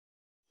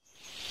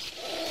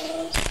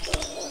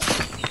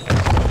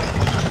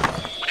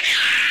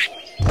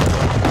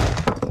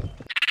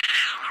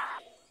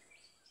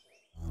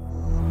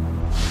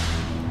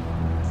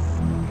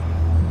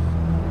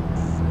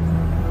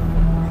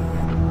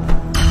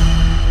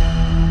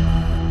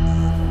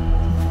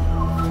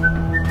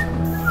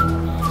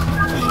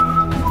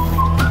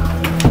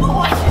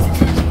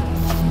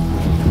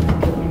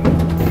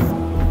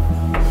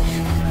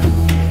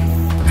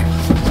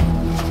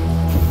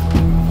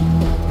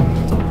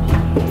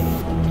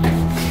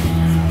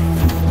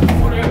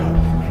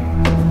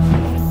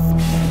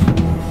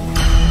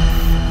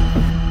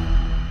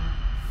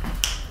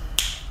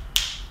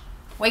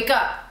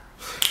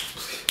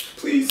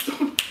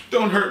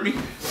don't hurt me.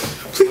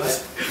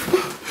 Please.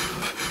 What?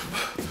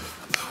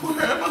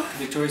 Where am I?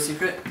 Victoria's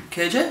Secret?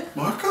 KJ?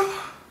 Marco?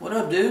 What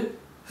up, dude?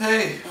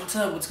 Hey. What's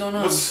up? What's going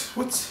on?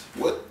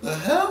 What the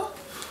hell?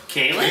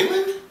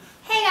 Kaylin?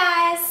 Hey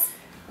guys.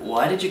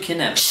 Why did you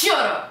kidnap me? Shut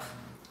up.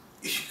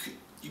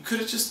 You could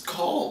have just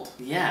called.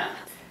 Yeah.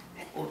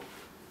 Or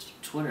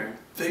Twitter.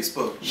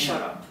 Facebook.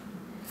 Shut up.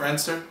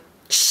 Friendster.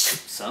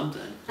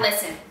 Something.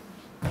 Listen,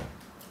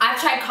 I've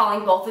tried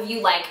calling both of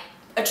you like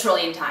a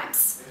trillion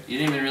times. You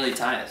didn't even really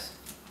tie us.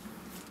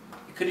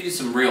 You could have used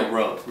some real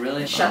rope.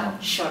 Really? Shut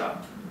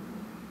up.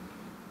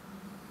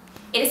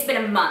 It has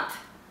been a month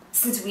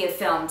since we have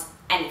filmed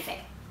anything.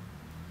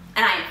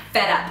 And I am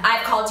fed up.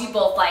 I've called you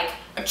both like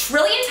a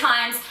trillion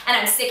times and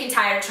I'm sick and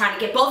tired of trying to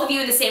get both of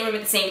you in the same room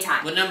at the same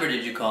time. What number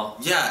did you call?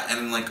 Yeah,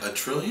 and like a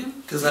trillion?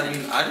 Because I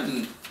didn't get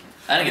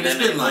that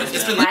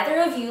It's been like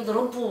Neither of you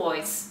little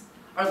boys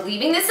are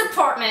leaving this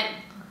apartment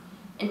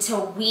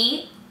until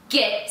we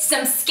get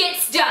some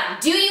skits done.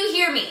 Do you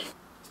hear me?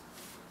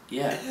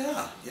 Yeah.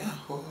 Yeah,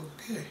 well,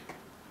 okay.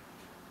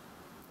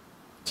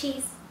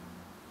 Cheese.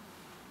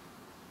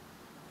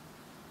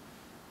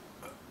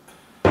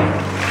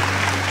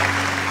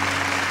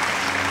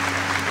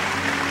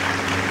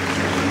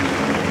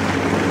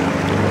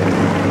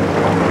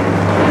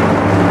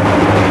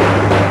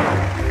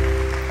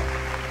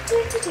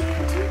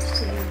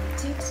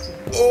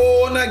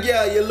 Oh,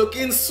 Nagia, you're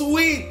looking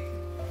sweet.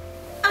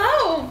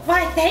 Oh,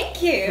 why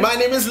thank you. My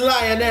name is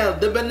Lionel,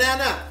 the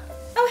banana.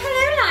 Oh,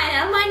 hello,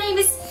 Lionel. My name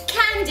is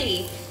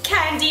Candy.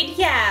 Candied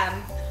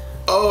yam.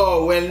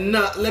 Oh, well,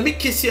 no, let me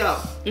kiss you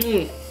up.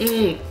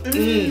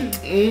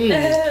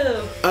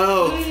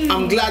 Oh,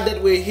 I'm glad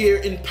that we're here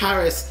in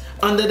Paris,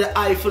 under the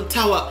Eiffel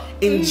Tower,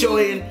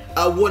 enjoying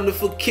a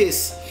wonderful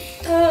kiss.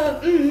 Oh,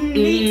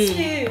 me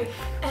too.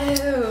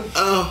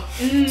 Oh.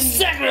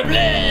 Sacre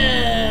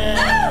bleu!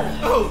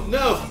 Oh,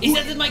 no. Is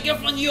that my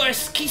girlfriend you are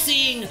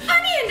kissing?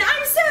 Onion,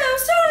 I'm so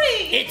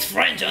sorry. It's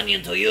French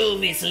onion to you,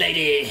 Miss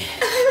Lady.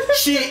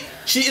 She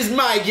is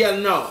my girl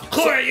now.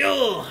 Who are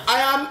you?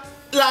 I am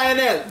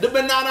Lionel, the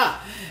banana.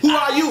 Who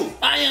are you?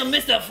 I am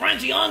Mr.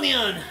 Frenchy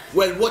Onion.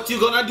 Well, what you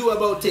gonna do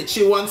about it?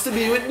 She wants to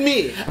be with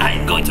me.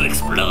 I'm going to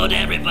explode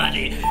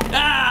everybody.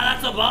 Ah,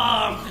 that's a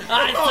bomb.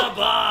 That's a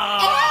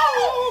bomb.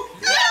 Oh,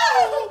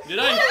 no. Did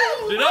I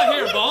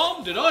hear a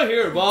bomb? Did I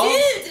hear a bomb?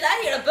 Dude, did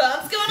I hear a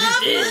bomb's going off?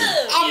 did.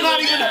 I'm not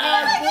even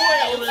hard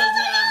boiled.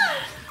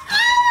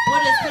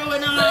 What is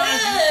going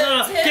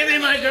on? Give me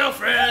my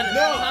girlfriend.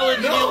 No, I will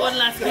give you one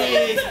last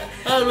kiss.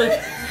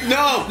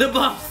 No. The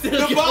bomb's still The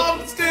going.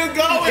 bomb's still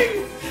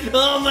going.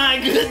 Oh my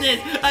goodness.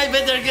 I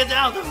better get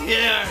out of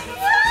here.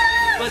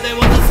 But I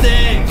want to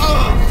stay.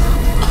 Oh.